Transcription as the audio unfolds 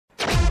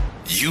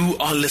You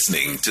are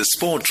listening to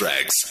Sport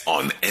Tracks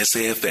on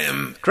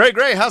SAFM. Craig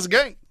Gray, how's it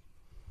going?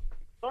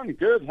 I'm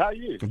good. How are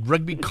you?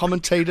 Rugby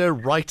commentator,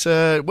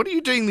 writer. What are you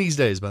doing these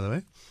days, by the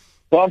way?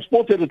 Well, I'm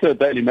sports editor at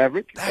Daily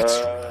Maverick. That's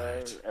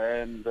right.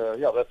 And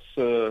that's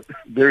a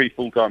very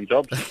full-time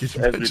job, as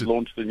we've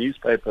launched a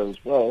newspaper as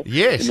well.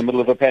 Yes. In the middle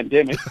of a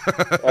pandemic.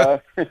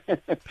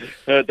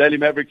 Daily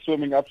Maverick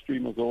swimming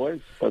upstream as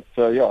always. But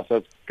so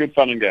it's good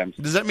fun and games.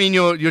 Does that mean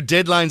your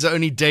deadlines are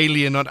only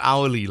daily and not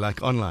hourly,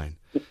 like online?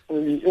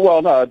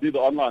 Well, no, I do the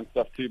online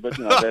stuff too, but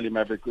Daily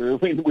Maverick,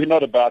 we're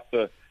not about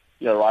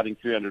writing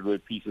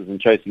 300-word pieces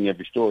and chasing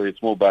every story.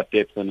 It's more about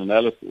depth and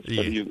analysis.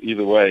 Yeah. But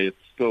either way, it's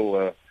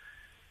still...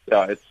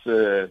 it's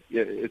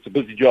a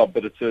busy job,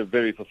 but it's a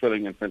very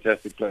fulfilling and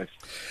fantastic place.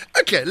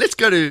 Okay, let's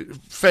go to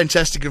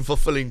fantastic and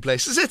fulfilling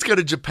places. Let's go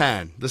to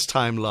Japan this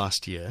time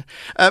last year.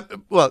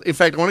 In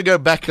fact, I want to go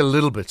back a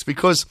little bit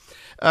because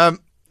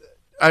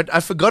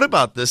I forgot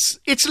about this.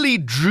 Italy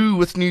drew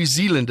with New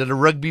Zealand at a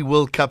Rugby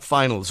World Cup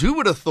finals. Who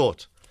would have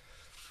thought?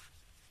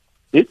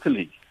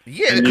 Italy?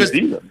 Yeah, New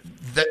Zealand?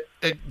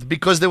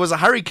 Because there was a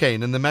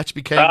hurricane and the match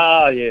became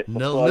yes.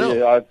 0-0.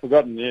 Yeah, I'd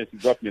forgotten. Yes, you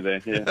got me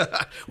there.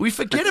 Yeah. We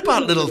forget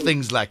about little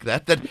things like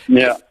that.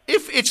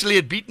 If Italy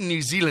had beaten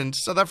New Zealand,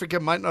 South Africa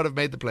might not have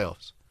made the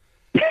playoffs.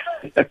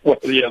 Well,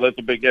 yeah, that's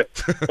a big if.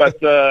 But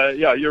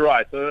you're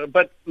right.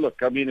 But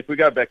look, I mean, if we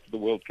go back to the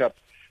World Cup,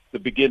 the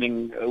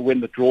beginning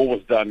when the draw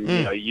was done,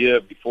 a year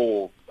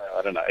before,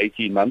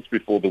 18 months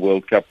before the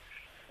World Cup.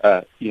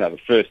 The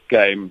first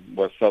game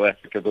was South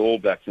Africa, the All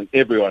Blacks, and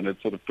everyone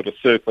had sort of put a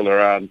circle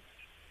around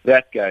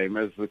that game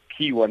as the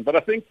key one. But I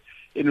think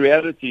in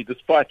reality,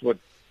 despite what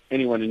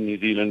anyone in New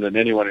Zealand and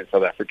anyone in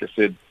South Africa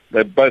said,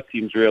 that both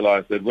teams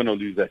realized they'd win or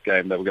lose that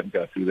game, they were going to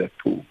go through that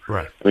pool.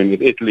 Right. I mean,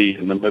 with Italy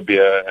and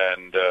Namibia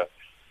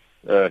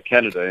and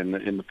Canada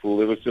in the pool,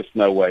 there was just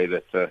no way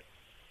that,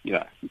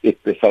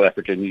 if the South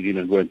Africa and New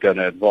Zealand weren't going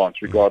to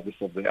advance, regardless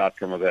of the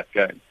outcome of that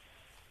game.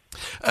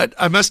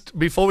 I must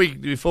before we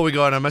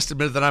go on. I must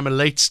admit that I'm a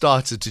late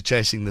starter to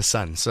Chasing the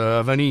Sun. So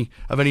I've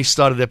only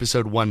started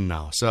episode 1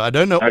 now. So I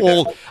don't know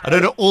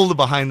all the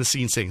behind the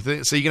scenes things.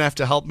 So you're gonna have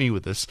to help me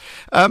with this.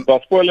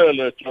 Well, spoiler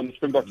alert on the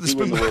Springboks do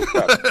win the World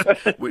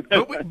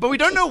Cup, but we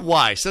don't know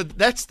why. So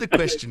that's the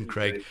question,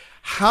 Craig.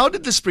 How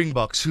did the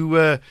Springboks, who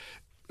were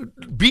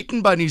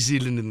beaten by New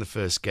Zealand in the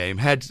first game,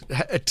 had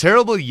a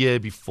terrible year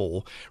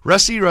before,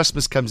 Rassie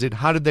Erasmus comes in?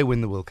 How did they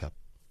win the World Cup?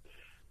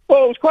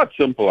 Well, it was quite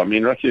simple. I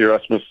mean, Rassie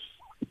Erasmus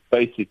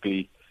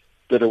basically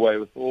did away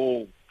with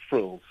all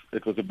frills.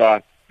 It was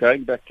about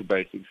going back to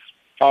basics,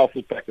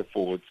 powerful backer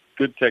forwards,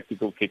 good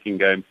tactical kicking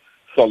game,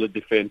 solid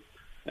defense,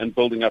 and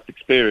building up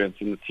experience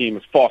in the team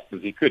as fast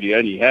as he could. He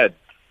only had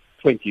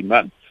 20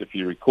 months, if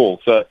you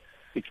recall. So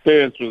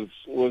experience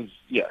was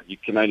you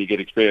can only get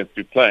experience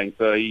through playing.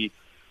 So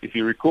if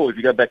you recall, if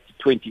you go back to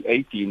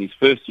 2018, his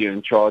first year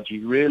in charge, he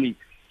really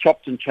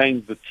chopped and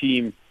changed the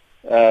team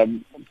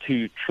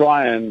to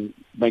try and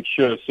make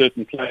sure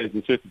certain players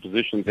in certain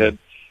positions had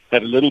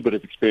a little bit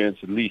of experience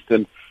at least.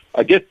 And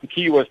I guess the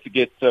key was to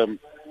get, 2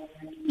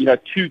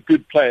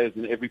 good players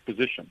in every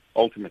position,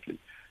 ultimately,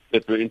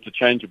 that were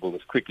interchangeable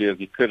as quickly as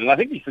he could. And I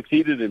think he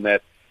succeeded in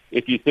that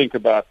if you think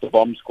about the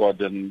bomb squad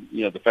and,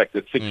 the fact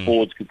that 6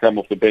 forwards could come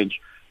off the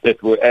bench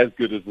that were as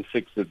good as the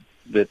 6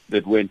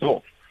 that went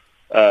off,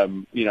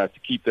 to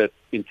keep that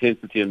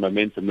intensity and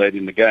momentum late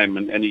in the game.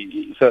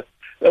 So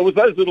it was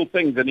those little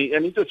things, and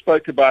he just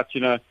spoke about,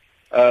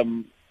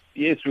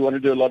 yes, we want to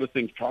do a lot of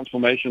things.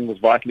 Transformation was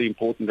vitally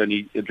important, and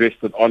he addressed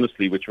it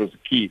honestly, which was the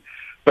key.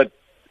 But,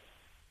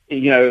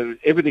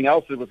 everything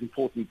else that was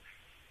important,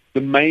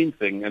 the main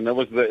thing, and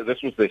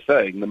this was their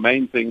saying, the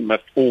main thing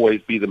must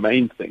always be the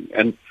main thing.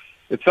 And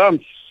it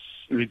sounds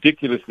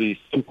ridiculously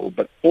simple,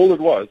 but all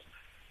it was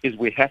is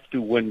we have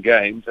to win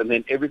games, and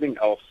then everything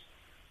else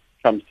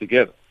comes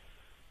together.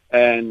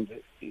 And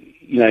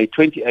in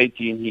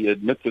 2018, he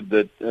admitted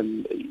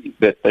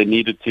that they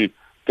needed to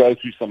go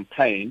through some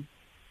pain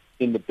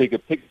in the bigger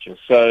picture.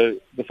 So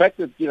the fact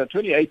that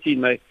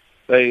 2018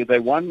 they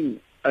won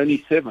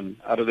only 7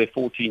 out of their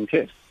 14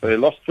 tests. So they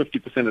lost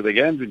 50% of their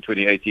games in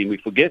 2018. We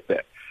forget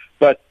that,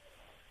 but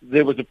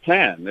there was a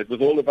plan. It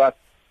was all about,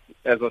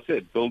 as I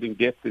said, building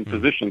depth in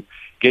position,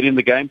 getting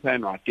the game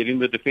plan right, getting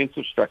the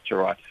defensive structure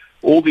right.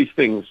 All these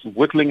things,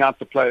 whittling out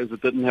the players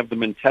that didn't have the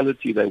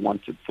mentality they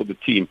wanted for the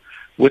team,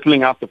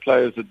 whittling out the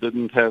players that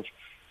didn't have,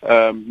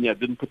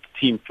 didn't put the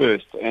team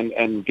first,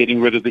 and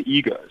getting rid of the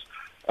egos.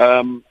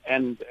 And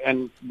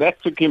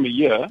that took him a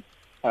year.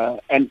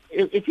 And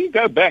if you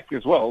go back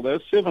as well,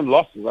 there's 7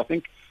 losses. I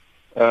think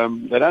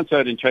they don't say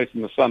it in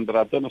Chasing the Sun, but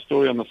I've done a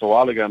story on this a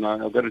while ago, and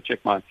I've got to check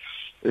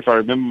if I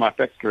remember my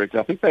facts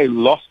correctly. I think they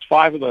lost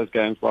 5 of those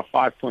games by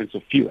 5 points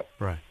or fewer.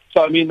 Right.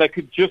 So, I mean, they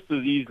could just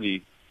as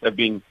easily have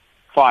been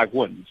 5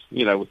 wins,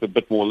 with a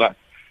bit more luck.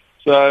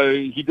 So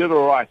he did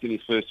all right in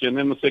his first year. And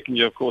then the second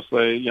year, of course,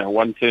 they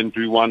won 10,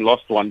 drew 1,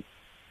 lost 1,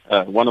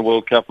 won a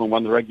World Cup and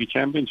won the Rugby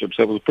Championship.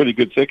 So it was a pretty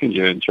good second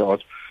year in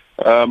charge.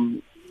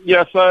 So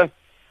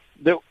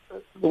the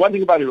one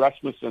thing about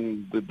Erasmus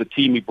and the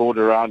team he brought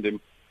around him,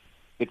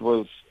 it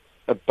was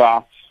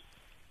about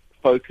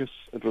focus.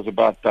 It was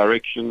about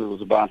direction. It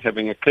was about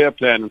having a clear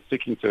plan and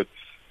sticking to it.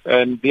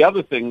 And the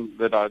other thing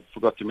that I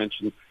forgot to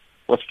mention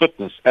was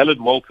fitness.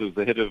 Alan Walters,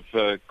 the head of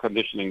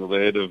conditioning, or the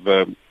head of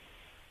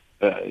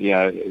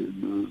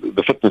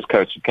the fitness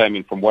coach who came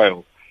in from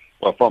Wales,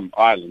 well, from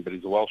Ireland, but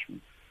he's a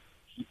Welshman.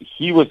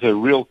 He was a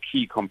real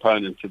key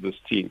component to this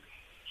team.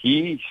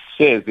 He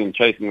says in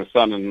Chasing the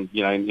Sun, and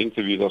in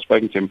interviews I've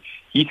spoken to him,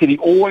 he said he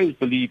always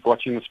believed,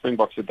 watching the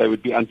Springboks, that they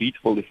would be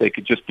unbeatable if they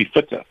could just be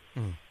fitter.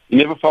 He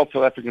never felt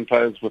South African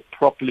players were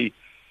properly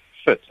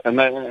fit, and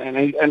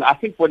I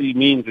think what he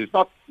means is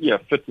not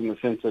fit in the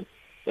sense that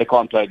they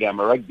can't play a game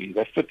of rugby.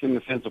 They're fit in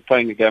the sense of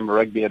playing a game of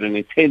rugby at an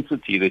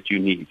intensity that you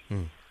need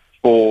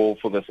for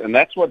this, and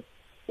that's what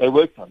they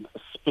worked on, a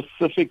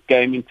specific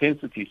game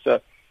intensity.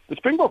 So the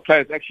Springbok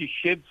players actually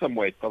shed some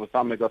weight by the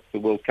time they got to the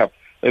World Cup.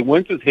 They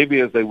weren't as heavy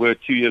as they were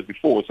 2 years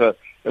before. So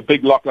a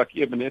big lock like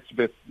Eben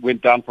Etzebeth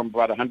went down from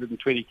about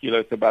 120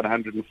 kilos to about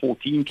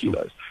 114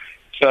 kilos.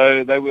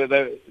 So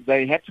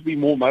they had to be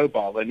more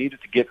mobile. They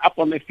needed to get up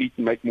on their feet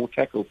and make more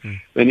tackles.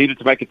 They needed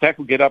to make a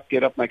tackle, get up,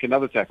 make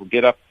another tackle,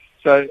 get up.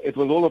 So it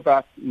was all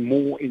about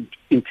more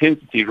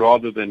intensity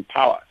rather than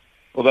power,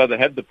 although they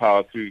had the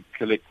power through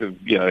collective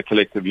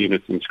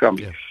units and scrum.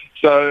 Yeah.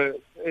 So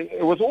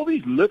it was all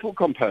these little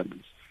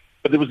components,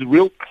 but there was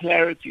real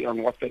clarity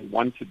on what they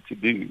wanted to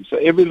do. So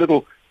every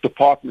little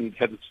department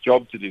had its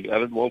job to do.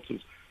 Alan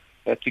Walters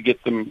had to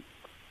get them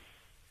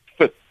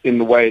fit in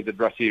the way that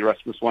Rassie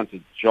Erasmus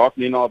wanted. Jacques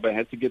Nienaber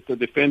had to get the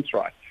defence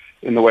right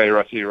in the way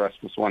Rassie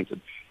Erasmus wanted.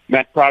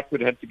 Matt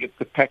Proudfoot had to get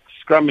the pack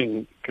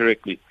scrumming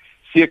correctly.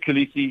 Siya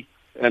Kolisi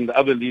and the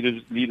other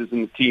leaders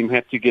in the team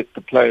had to get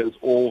the players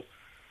all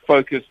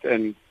focused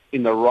and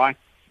in the right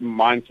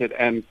mindset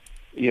and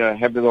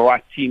have the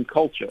right team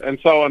culture, and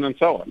so on and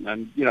so on.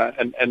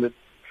 And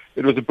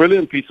it was a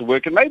brilliant piece of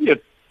work, and maybe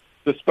it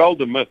dispelled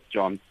the myth,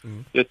 John,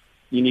 that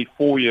you need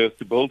 4 years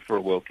to build for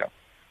a World Cup.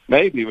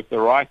 Maybe with the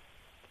right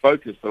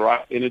focus, the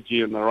right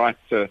energy, and the right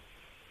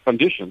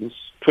conditions,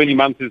 20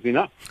 months is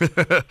enough.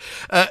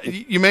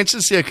 You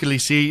mentioned Siya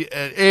Kolisi.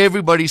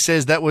 Everybody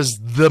says that was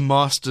the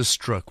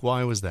masterstroke.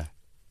 Why was that?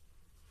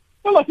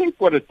 Well, I think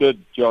what it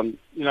did, John,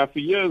 for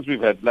years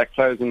we've had black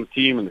players in the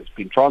team, and there's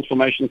been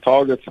transformation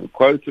targets and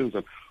quotas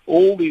and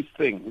all these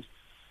things.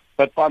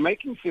 But by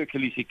making Siya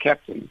Kolisi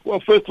captain, well,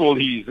 first of all,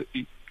 he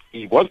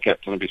was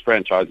captain of his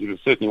franchise. He was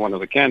certainly one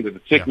of the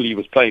candidates. Secondly, he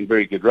was playing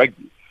very good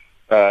rugby.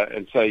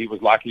 And so he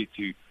was likely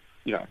to,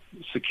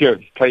 secure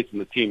his place in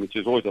the team, which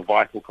is always a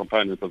vital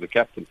component of the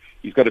captain.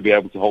 He's got to be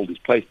able to hold his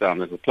place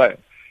down as a player.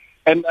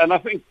 And I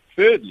think,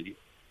 thirdly,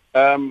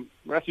 Rassie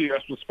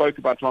Erasmus spoke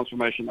about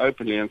transformation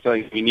openly and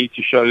saying we need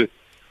to show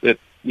that,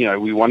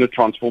 we want to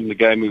transform the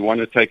game, we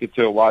want to take it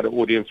to a wider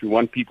audience, we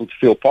want people to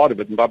feel part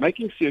of it. And by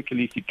making Siya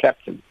Kolisi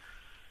captain,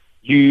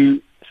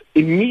 you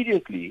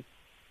immediately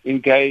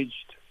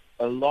engaged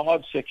a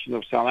large section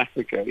of South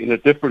Africa in a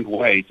different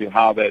way to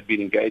how they had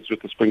been engaged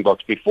with the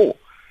Springboks before.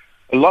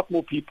 A lot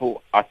more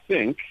people, I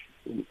think,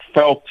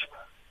 felt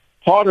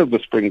part of the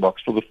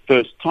Springboks for the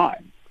first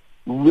time,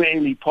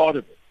 really part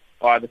of it,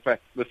 by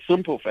the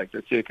simple fact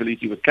that Siya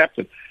Kolisi was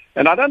captain.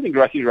 And I don't think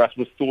Rassie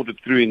Erasmus thought it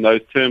through in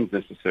those terms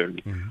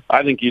necessarily.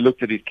 I think he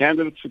looked at his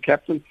candidates for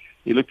captain.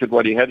 He looked at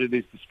what he had at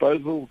his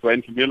disposal.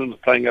 Dwayne Vermeulen was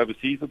playing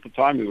overseas at the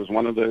time. He was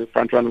one of the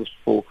front runners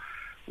for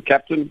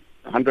captain.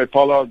 Andre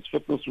Pollard's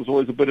fitness was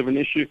always a bit of an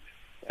issue.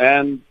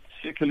 And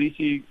Siya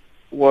Kolisi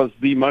was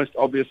the most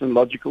obvious and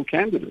logical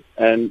candidate.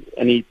 And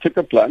he took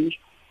a plunge.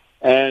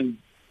 And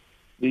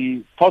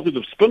the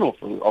positive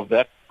spin-off of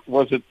that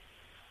was it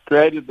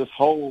created this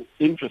whole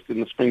interest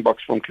in the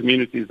Springboks from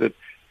communities that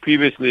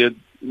previously had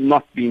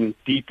not been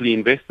deeply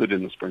invested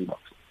in the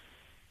Springboks.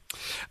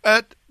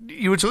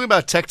 You were talking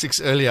about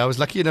tactics earlier. I was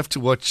lucky enough to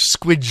watch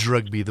Squidge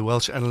Rugby, the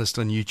Welsh analyst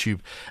on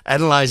YouTube,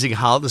 analysing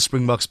how the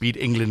Springboks beat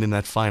England in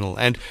that final.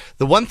 And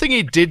the one thing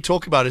he did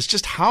talk about is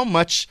just how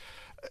much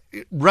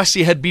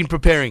Rassie had been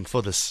preparing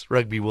for this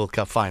Rugby World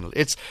Cup final.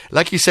 It's,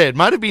 like you said, it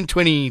might have been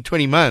 20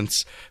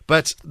 months,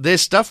 but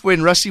there's stuff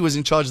when Rassie was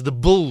in charge of the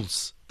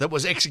Bulls that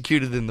was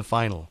executed in the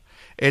final.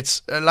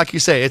 It's, like you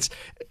say, it's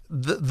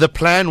the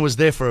plan was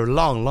there for a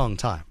long, long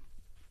time.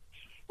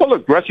 Well,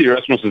 look, Rassie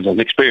Erasmus is an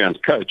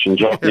experienced coach, and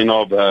Jacques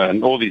Nienaber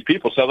and all these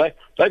people, so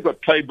they've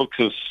got playbooks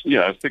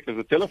as thick as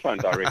a telephone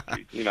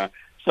directory.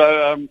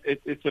 So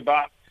it's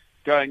about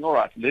going, all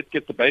right, let's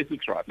get the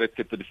basics right, let's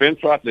get the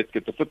defence right, let's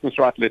get the fitness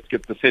right, let's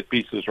get the set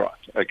pieces right.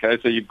 Okay,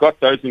 so you've got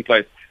those in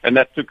place, and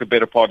that took a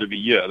better part of a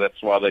year.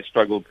 That's why they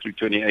struggled through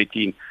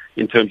 2018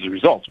 in terms of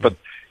results. But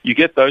you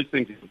get those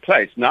things in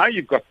place. Now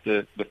you've got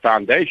the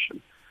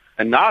foundation,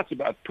 and now it's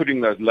about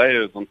putting those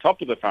layers on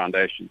top of the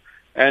foundation.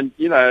 And,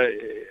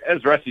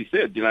 as Rassie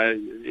said,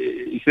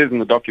 he says in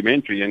the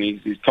documentary, and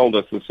he's told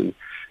us this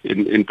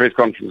in press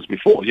conferences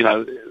before,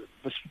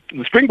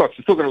 the Springboks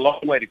have still got a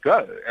long way to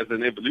go as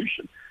an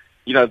evolution.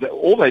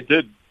 All they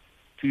did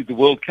to the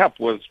World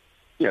Cup was,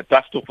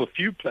 dust off a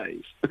few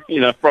plays,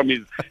 from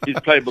his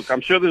playbook.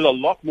 I'm sure there's a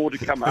lot more to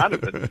come out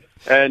of it.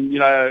 And,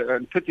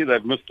 and pity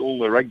they've missed all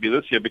the rugby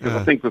this year, because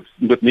I think with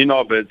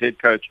Nienaber as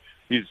head coach,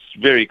 who's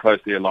very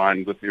closely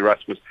aligned with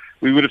Erasmus,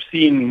 we would have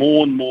seen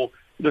more and more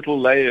little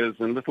layers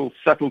and little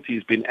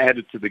subtleties being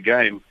added to the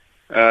game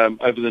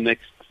over the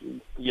next,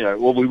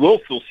 well, we will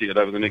still see it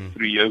over the next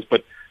 3 years,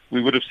 but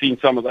we would have seen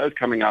some of those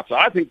coming out. So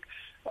I think,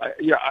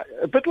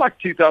 a bit like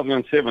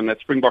 2007, that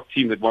Springbok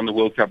team that won the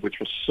World Cup, which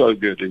was so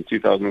good in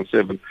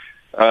 2007,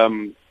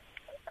 and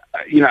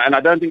I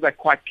don't think they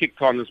quite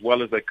kicked on as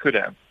well as they could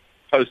have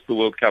post the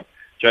World Cup.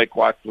 Jake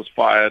White was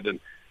fired, and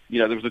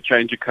there was a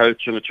change of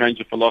coach and a change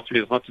of philosophy.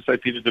 It's not to say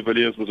Peter de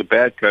Villiers was a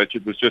bad coach.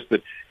 It was just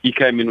that he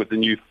came in with a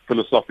new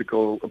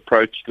philosophical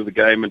approach to the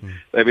game, and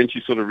they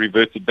eventually sort of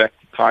reverted back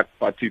to type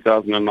by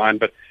 2009.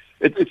 But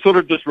it sort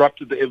of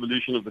disrupted the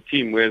evolution of the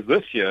team, whereas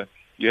this year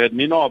you had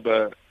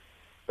Ninabe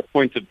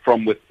appointed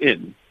from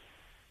within,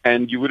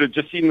 and you would have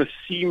just seen the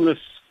seamless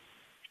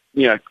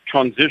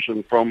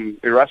transition from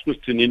Erasmus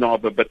to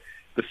Ninabe, but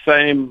the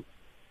same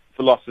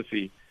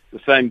philosophy, the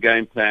same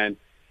game plan,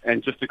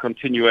 and just a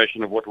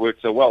continuation of what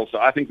worked so well. So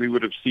I think we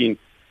would have seen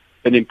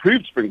an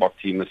improved Springbok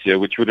team this year,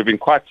 which would have been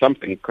quite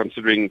something,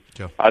 considering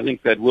I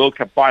think that World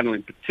Cup final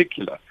in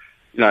particular,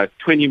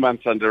 20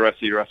 months under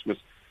Rassie Erasmus,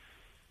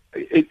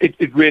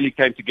 it really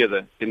came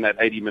together in that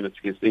 80 minutes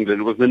against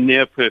England. It was a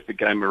near-perfect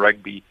game of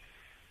rugby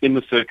in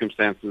the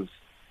circumstances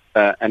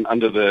and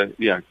under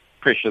the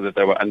pressure that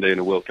they were under in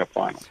a World Cup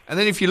final. And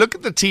then if you look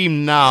at the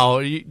team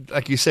now,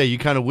 like you say, you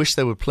kind of wish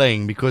they were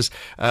playing, because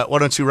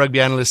one or two rugby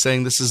analysts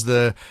saying this is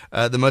the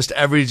most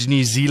average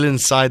New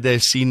Zealand side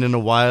they've seen in a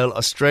while.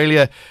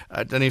 Australia,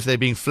 I don't know if they're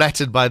being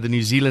flattered by the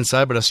New Zealand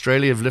side, but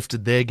Australia have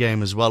lifted their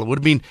game as well. It would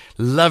have been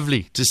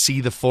lovely to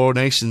see the four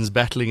nations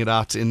battling it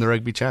out in the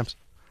Rugby Champs.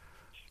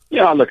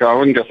 Yeah, look, I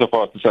wouldn't go so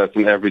far to say it's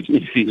an average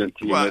New Zealand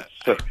team. Well,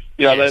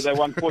 yes. They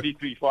won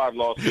 43-5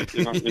 last week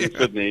in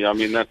Sydney. I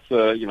mean, that's,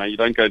 you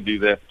don't go do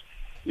that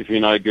if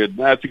you're no good.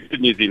 No, it's a good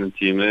New Zealand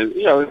team. They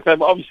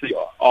obviously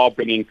are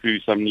bringing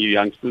through some new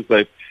youngsters.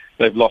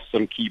 They've lost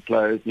some key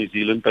players, New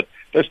Zealand, but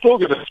they've still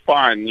got a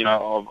spine,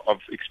 of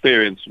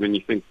experience when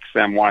you think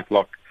Sam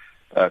Whitelock,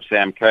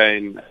 Sam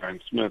Kane, Aaron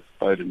Smith,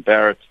 Bowden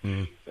Barrett,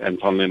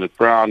 Anton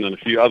Leonard-Brown, and a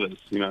few others.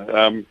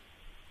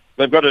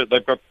 They've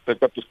got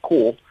this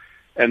core,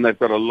 and they've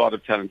got a lot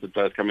of talented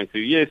players coming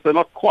through. Yes, they're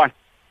not quite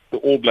the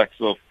All Blacks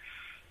of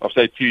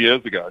say 2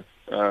 years ago,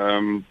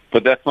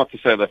 but that's not to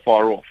say they're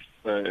far off.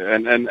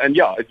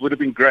 It would have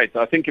been great.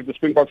 I think if the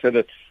Springboks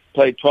had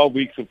played 12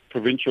 weeks of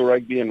provincial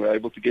rugby and were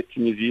able to get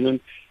to New Zealand,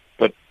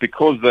 but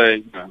because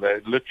they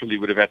literally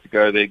would have had to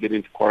go there, get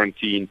into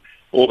quarantine,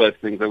 all those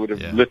things, they would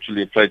have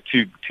literally played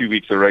two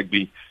weeks of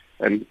rugby.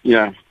 And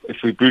if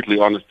we're brutally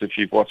honest, if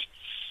you've watched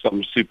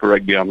some Super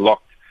Rugby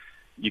Unlocked,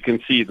 you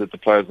can see that the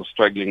players are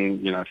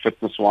struggling,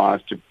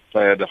 fitness-wise, to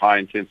play at a high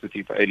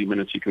intensity for 80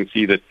 minutes. You can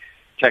see that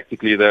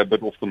tactically they're a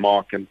bit off the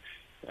mark, and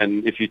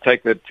if you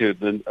take that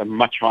to a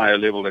much higher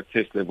level, at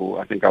test level,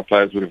 I think our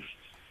players would have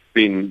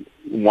been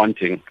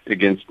wanting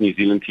against New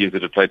Zealand teams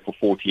that have played for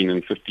 14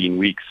 and 15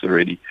 weeks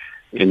already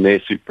in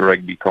their Super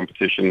Rugby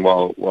competition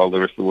while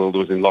the rest of the world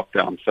was in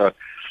lockdown. So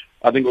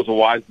I think it was a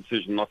wise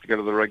decision not to go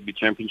to the Rugby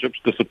Championships.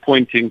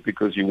 Disappointing,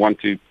 because you want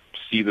to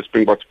see the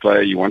Springboks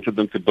play. You wanted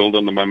them to build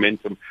on the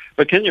momentum.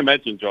 But can you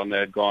imagine, John, they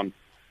had gone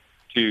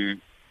to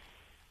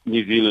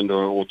New Zealand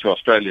or to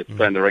Australia to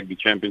play in the Rugby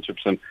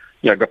Championships and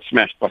got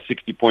smashed by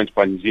 60 points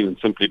by New Zealand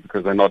simply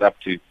because they're not up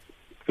to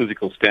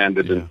physical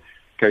standard and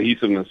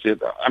cohesiveness.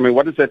 I mean,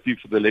 what does that do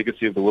for the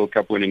legacy of the World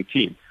Cup winning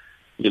team?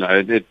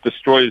 It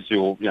destroys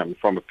your,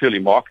 from a purely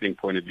marketing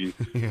point of view,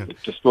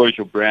 it destroys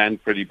your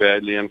brand pretty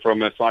badly. And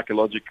from a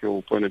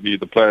psychological point of view,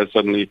 the players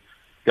suddenly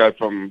go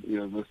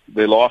from,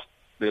 their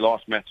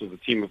last match as a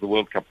team of the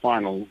World Cup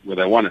final where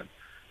they won it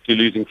to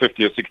losing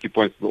 50 or 60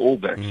 points to the All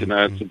Blacks.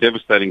 It's a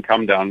devastating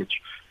come down,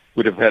 which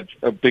would have had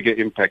a bigger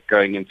impact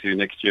going into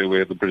next year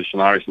where the British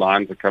and Irish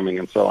Lions are coming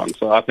and so on.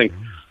 So I think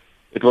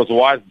it was a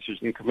wise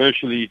decision.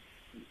 Commercially,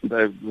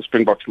 the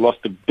Springboks lost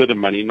a bit of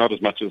money, not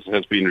as much as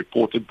has been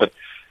reported, but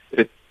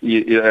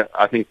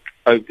I think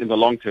in the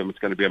long term it's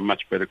going to be a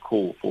much better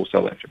call for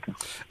South Africa.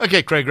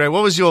 Okay, Craig Ray,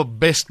 what was your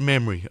best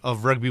memory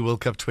of Rugby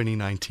World Cup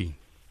 2019?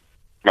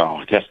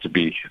 Oh, it has to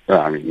be,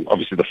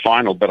 obviously the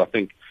final, but I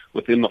think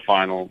within the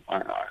final,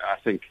 I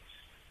think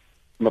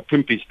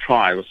Mapimpi's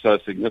try was so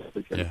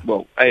significant. Yeah.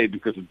 Well, A,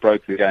 because it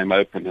broke the game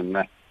open and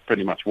that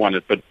pretty much won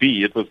it, but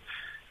B, it was,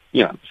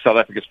 South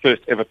Africa's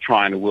first ever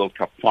try in a World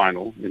Cup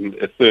final, in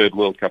a third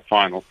World Cup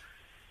final.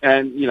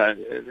 And,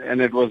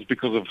 and it was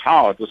because of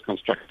how it was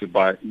constructed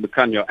by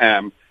Mukhanyo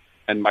Am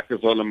and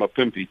Makazola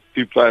Mapimpi,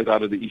 two players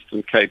out of the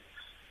Eastern Cape,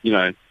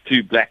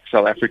 two black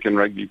South African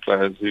rugby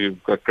players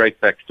who've got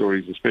great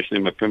backstories, especially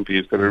Mapimpi,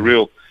 who's got a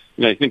real,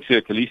 you think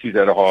Siya Kolisi's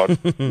had a hard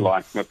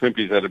life.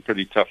 Mapimpi's had a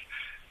pretty tough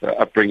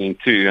upbringing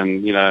too,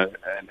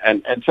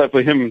 and so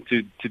for him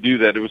to do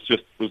that, it was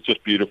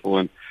just beautiful,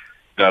 and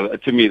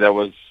to me that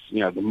was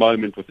the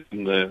moment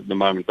within the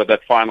moment. But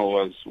that final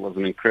was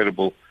an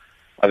incredible,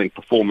 I think,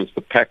 performance.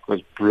 The pack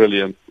was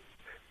brilliant.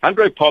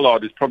 Andre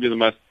Pollard is probably the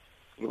most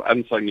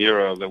unsung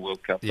hero of the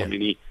World Cup. Yeah. I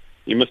mean,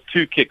 he missed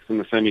two kicks in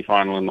the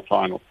semi-final and the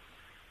final,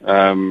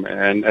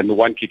 And the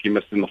one kick he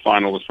missed in the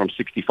final was from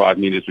 65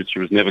 metres, which he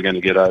was never going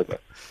to get over.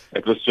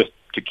 It was just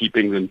to keep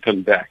England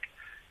pinned back.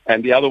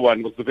 And the other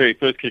one was the very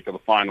first kick of the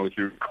final, if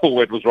you recall,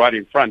 where it was right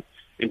in front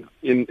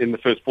in the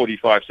first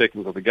 45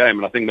 seconds of the game.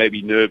 And I think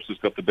maybe nerves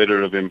just got the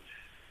better of him,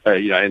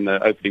 in the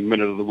opening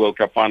minute of the World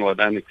Cup final. I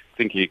don't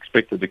think he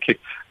expected the kick.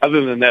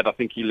 Other than that, I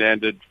think he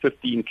landed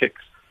 15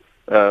 kicks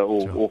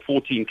or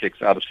 14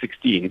 kicks out of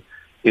 16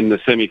 in the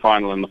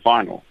semi-final and the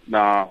final.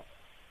 Now,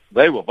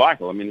 they were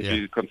vital. I mean, if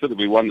you consider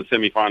we won the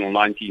semi-final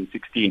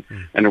 19-16,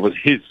 and it was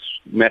his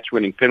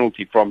match-winning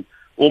penalty from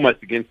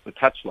almost against the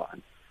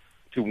touchline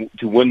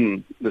to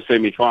win the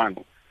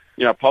semi-final.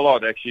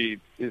 Pollard actually,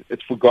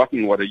 it's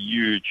forgotten what a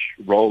huge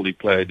role he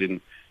played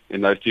in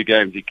those two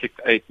games. He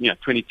kicked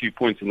 22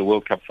 points in the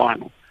World Cup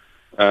final,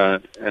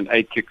 and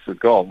 8 kicks a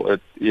goal.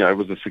 It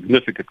was a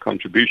significant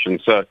contribution.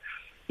 So,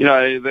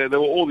 there were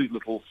all these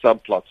little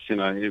subplots,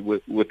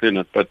 within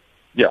it. But,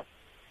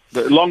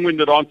 the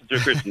long-winded answer to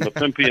your question, the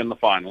Pimpy and the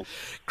final.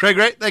 Craig,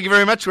 great. Thank you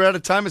very much. We're out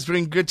of time. It's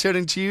been good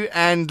chatting to you,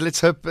 and let's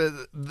hope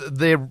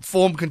their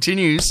form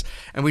continues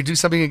and we do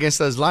something against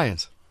those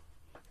Lions.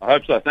 I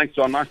hope so. Thanks,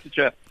 John. Nice to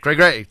chat. Craig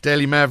Gray,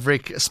 Daily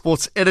Maverick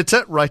sports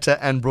editor, writer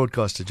and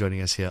broadcaster, joining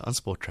us here on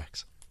Sport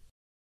Tracks.